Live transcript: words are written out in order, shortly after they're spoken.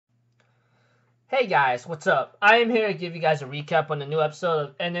Hey guys, what's up? I am here to give you guys a recap on the new episode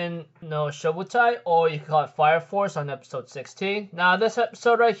of炎炎no消防隊, or you can call it Fire Force, on episode 16. Now this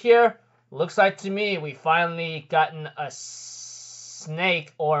episode right here, looks like to me we finally gotten a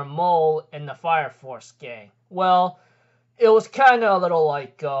snake or mole in the Fire Force gang. Well, it was kind of a little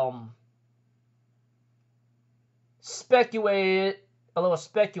like, speculated,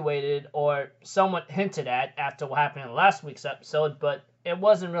 or somewhat hinted at after what happened in last week's episode, but it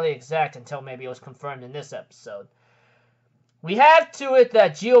wasn't really exact until maybe it was confirmed in this episode. We have to it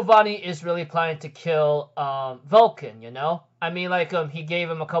that Giovanni is really planning to kill Vulcan, you know? I mean, like, he gave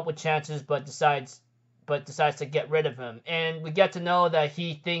him a couple chances, but decides to get rid of him. And we get to know that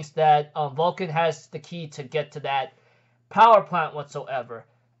he thinks that Vulcan has the key to get to that power plant whatsoever.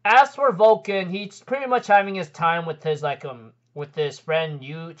 As for Vulcan, he's pretty much having his time with his with his friend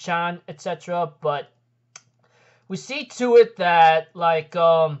Yu-chan, etc. But we see to it that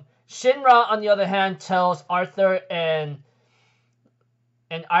Shinra, on the other hand, tells Arthur and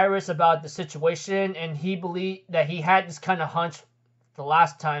Iris about the situation, and he believed that he had this kind of hunch the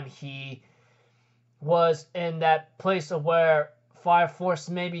last time he was in that place of where Fire Force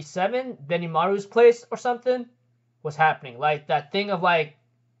maybe 7, Benimaru's place or something, was happening. Like that thing of like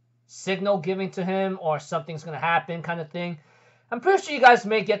signal giving to him or something's gonna happen kind of thing. I'm pretty sure you guys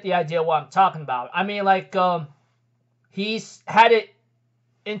may get the idea what I'm talking about. I mean, like, he's had an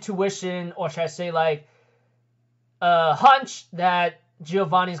intuition, or should I say, like, a hunch that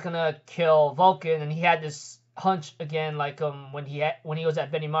Giovanni's gonna kill Vulcan, and he had this hunch again, like, when he was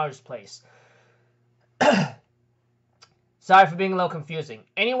at Benimaru's place. Sorry for being a little confusing.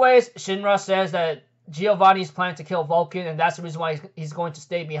 Anyways, Shinra says that Giovanni's planning to kill Vulcan, and that's the reason why he's going to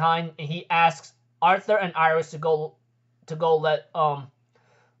stay behind. And he asks Arthur and Iris to go let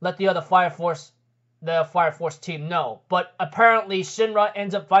the other Fire Force team know. But apparently Shinra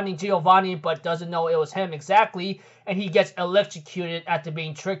ends up finding Giovanni, but doesn't know it was him exactly, and he gets electrocuted after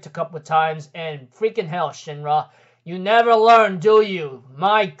being tricked a couple of times. And freaking hell, Shinra, you never learn, do you?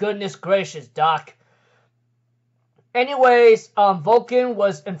 My goodness gracious, Doc. Anyways, Vulcan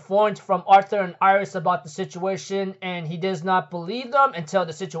was informed from Arthur and Iris about the situation, and he does not believe them until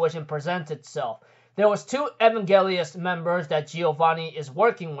the situation presents itself. There was 2 Evangeliist members that Giovanni is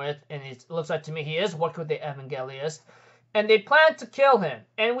working with, and it looks like to me he is working with the Evangeliist, and they plan to kill him.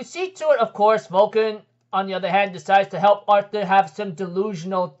 And we see to it, of course, Vulcan, on the other hand, decides to help Arthur have some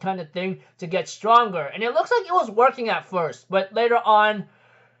delusional kind of thing to get stronger. And it looks like it was working at first, but later on,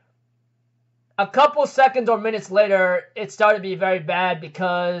 a couple seconds or minutes later, it started to be very bad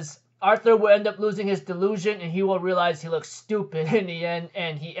because Arthur will end up losing his delusion, and he will realize he looks stupid in the end,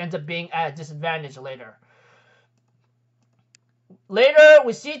 and he ends up being at a disadvantage later. Later,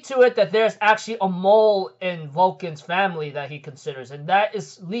 we see to it that there's actually a mole in Vulcan's family that he considers, and that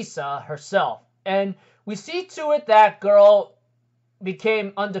is Lisa herself. And we see to it that girl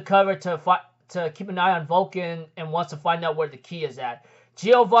became undercover to keep an eye on Vulcan and wants to find out where the key is at.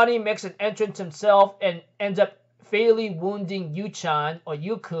 Giovanni makes an entrance himself and ends up fatally wounding Yu-chan, or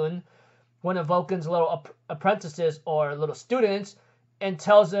Yu-kun, one of Vulcan's little apprentices or little students, and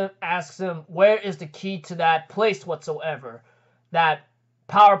asks him where is the key to that place whatsoever, that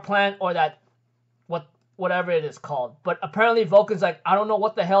power plant, or that whatever it is called. But apparently Vulcan's like, I don't know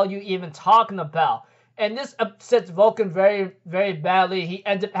what the hell you even talking about. And this upsets Vulcan very, very badly. He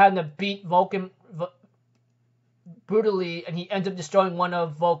ends up having to beat Vulcan brutally, and he ends up destroying one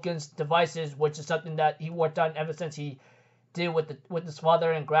of Vulcan's devices, which is something that he worked on ever since he did with his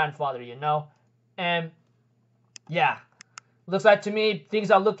father and grandfather, you know. And yeah, looks like to me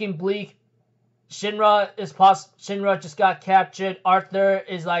things are looking bleak. Shinra just got captured. Arthur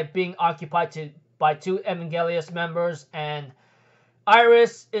is like being occupied by 2 Evangeliist members, and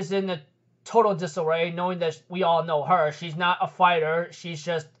Iris is in a total disarray, knowing that we all know her. She's not a fighter. She's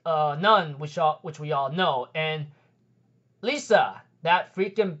just a nun, which we all know. And Lisa, that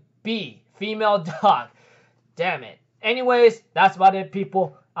freaking female dog. Damn it. Anyways, that's about it,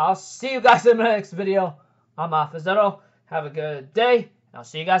 people. I'll see you guys in the next video. I'm Afizero. Have a good day. I'll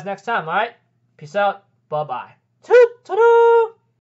see you guys next time, alright? Peace out. Bye-bye. Toot-toot-toot.